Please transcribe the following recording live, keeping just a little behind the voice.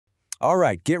All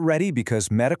right, get ready because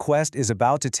MetaQuest is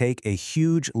about to take a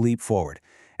huge leap forward.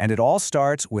 And it all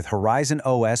starts with Horizon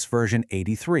OS version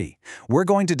 83. We're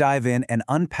going to dive in and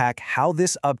unpack how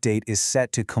this update is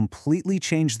set to completely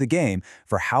change the game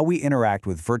for how we interact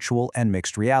with virtual and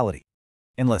mixed reality.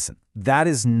 And listen, that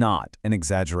is not an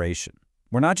exaggeration.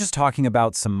 We're not just talking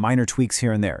about some minor tweaks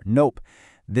here and there. Nope.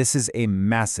 This is a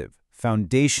massive,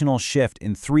 foundational shift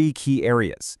in three key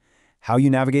areas: how you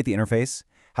navigate the interface,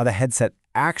 how the headset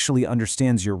actually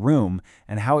understands your room,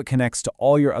 and how it connects to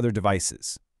all your other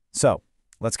devices. So,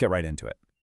 let's get right into it.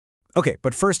 Okay,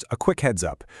 but first, a quick heads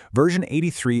up. Version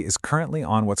 83 is currently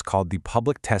on what's called the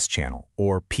Public Test Channel,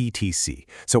 or PTC.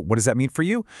 So what does that mean for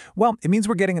you? Well, it means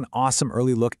we're getting an awesome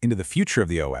early look into the future of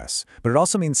the OS, but it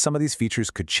also means some of these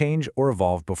features could change or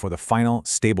evolve before the final,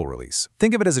 stable release.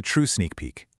 Think of it as a true sneak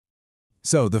peek.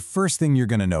 So the first thing you're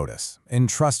going to notice, and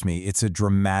trust me, it's a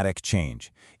dramatic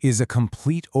change, is a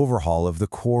complete overhaul of the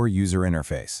core user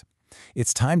interface.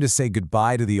 It's time to say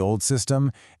goodbye to the old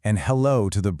system and hello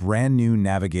to the brand new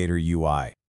Navigator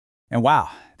UI. And wow,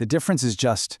 the difference is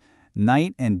just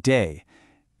night and day.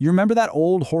 You remember that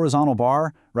old horizontal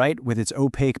bar, right, with its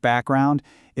opaque background?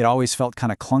 It always felt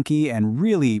kind of clunky and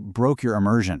really broke your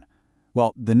immersion.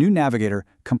 Well, the new Navigator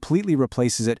completely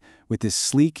replaces it with this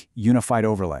sleek, unified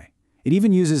overlay. It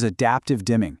even uses adaptive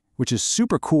dimming, which is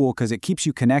super cool because it keeps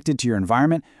you connected to your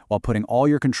environment while putting all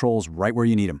your controls right where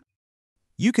you need them.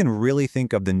 You can really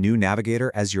think of the new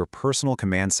Navigator as your personal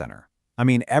command center. I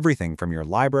mean, everything from your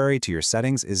library to your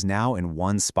settings is now in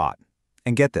one spot.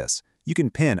 And get this, you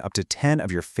can pin up to 10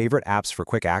 of your favorite apps for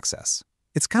quick access.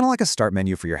 It's kind of like a start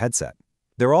menu for your headset.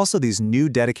 There are also these new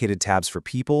dedicated tabs for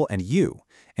people and you,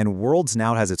 and Worlds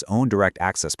now has its own direct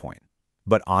access point.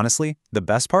 But honestly, the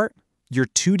best part? Your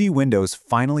 2D windows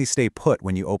finally stay put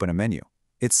when you open a menu.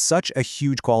 It's such a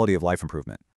huge quality of life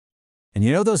improvement. And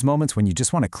you know those moments when you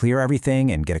just want to clear everything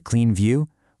and get a clean view?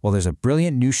 Well, there's a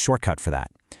brilliant new shortcut for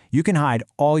that. You can hide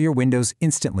all your windows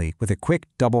instantly with a quick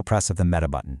double press of the Meta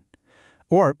button.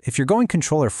 Or if you're going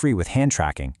controller-free with hand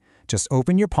tracking, just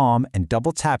open your palm and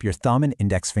double tap your thumb and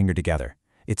index finger together.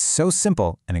 It's so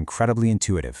simple and incredibly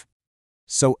intuitive.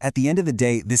 So at the end of the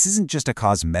day, this isn't just a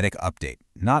cosmetic update.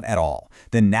 Not at all.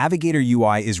 The Navigator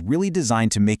UI is really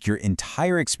designed to make your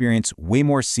entire experience way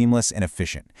more seamless and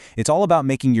efficient. It's all about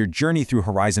making your journey through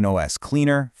Horizon OS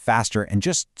cleaner, faster, and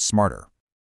just smarter.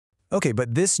 Okay,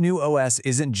 but this new OS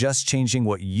isn't just changing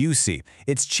what you see.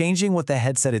 It's changing what the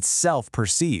headset itself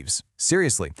perceives.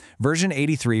 Seriously, version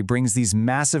 83 brings these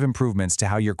massive improvements to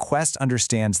how your Quest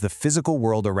understands the physical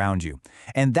world around you.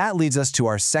 And that leads us to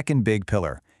our second big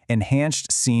pillar: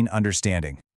 enhanced scene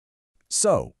understanding.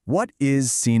 So, what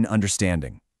is scene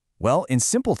understanding? Well, in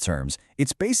simple terms,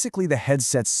 it's basically the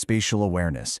headset's spatial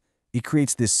awareness. It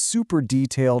creates this super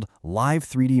detailed, live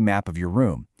 3D map of your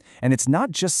room. And it's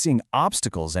not just seeing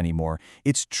obstacles anymore,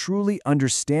 it's truly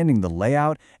understanding the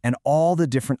layout and all the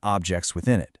different objects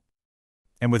within it.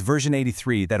 And with version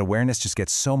 83, that awareness just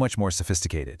gets so much more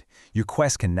sophisticated. Your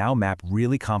Quest can now map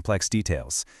really complex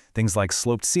details, things like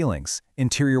sloped ceilings,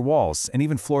 interior walls, and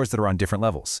even floors that are on different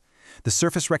levels. The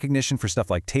surface recognition for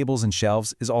stuff like tables and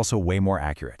shelves is also way more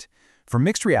accurate. For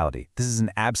mixed reality, this is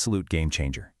an absolute game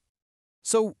changer.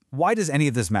 So why does any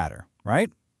of this matter,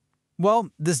 right? Well,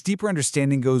 this deeper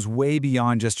understanding goes way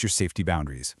beyond just your safety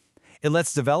boundaries. It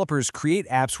lets developers create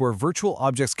apps where virtual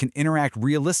objects can interact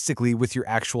realistically with your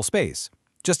actual space.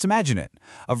 Just imagine it,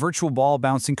 a virtual ball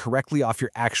bouncing correctly off your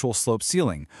actual sloped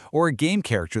ceiling, or a game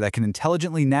character that can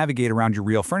intelligently navigate around your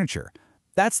real furniture.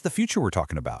 That's the future we're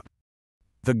talking about.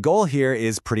 The goal here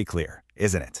is pretty clear,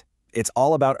 isn't it? It's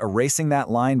all about erasing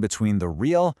that line between the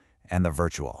real and the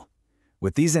virtual.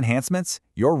 With these enhancements,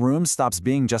 your room stops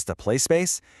being just a play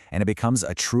space, and it becomes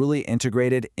a truly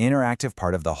integrated, interactive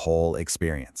part of the whole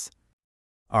experience.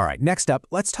 All right, next up,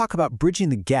 let's talk about bridging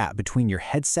the gap between your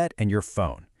headset and your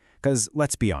phone. Because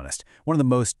let's be honest, one of the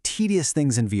most tedious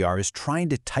things in VR is trying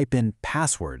to type in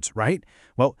passwords, right?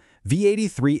 Well,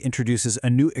 v83 introduces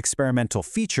a new experimental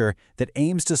feature that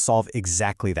aims to solve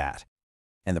exactly that.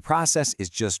 And the process is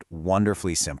just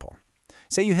wonderfully simple.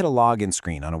 Say you hit a login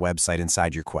screen on a website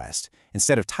inside your Quest.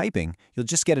 Instead of typing, you'll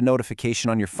just get a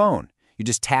notification on your phone. You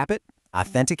just tap it,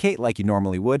 authenticate like you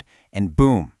normally would, and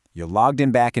boom, you're logged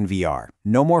in back in VR.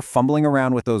 No more fumbling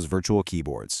around with those virtual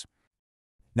keyboards.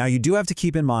 Now, you do have to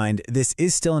keep in mind, this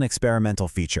is still an experimental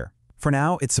feature. For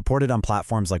now, it's supported on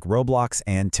platforms like Roblox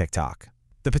and TikTok.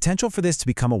 The potential for this to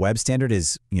become a web standard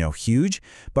is, huge,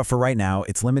 but for right now,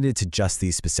 it's limited to just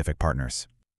these specific partners.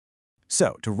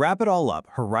 So, to wrap it all up,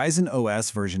 Horizon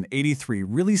OS version 83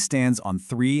 really stands on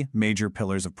three major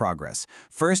pillars of progress.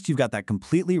 First, you've got that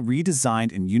completely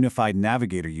redesigned and unified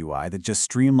Navigator UI that just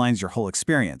streamlines your whole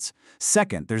experience.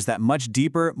 Second, there's that much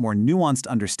deeper, more nuanced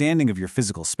understanding of your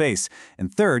physical space. And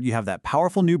third, you have that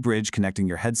powerful new bridge connecting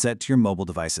your headset to your mobile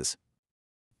devices.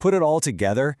 Put it all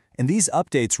together, and these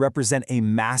updates represent a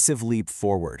massive leap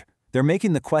forward. They're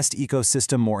making the Quest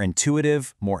ecosystem more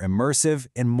intuitive, more immersive,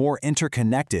 and more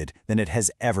interconnected than it has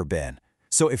ever been.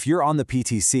 So if you're on the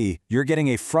PTC, you're getting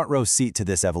a front-row seat to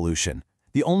this evolution.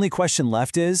 The only question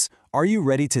left is, are you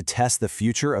ready to test the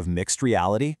future of mixed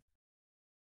reality?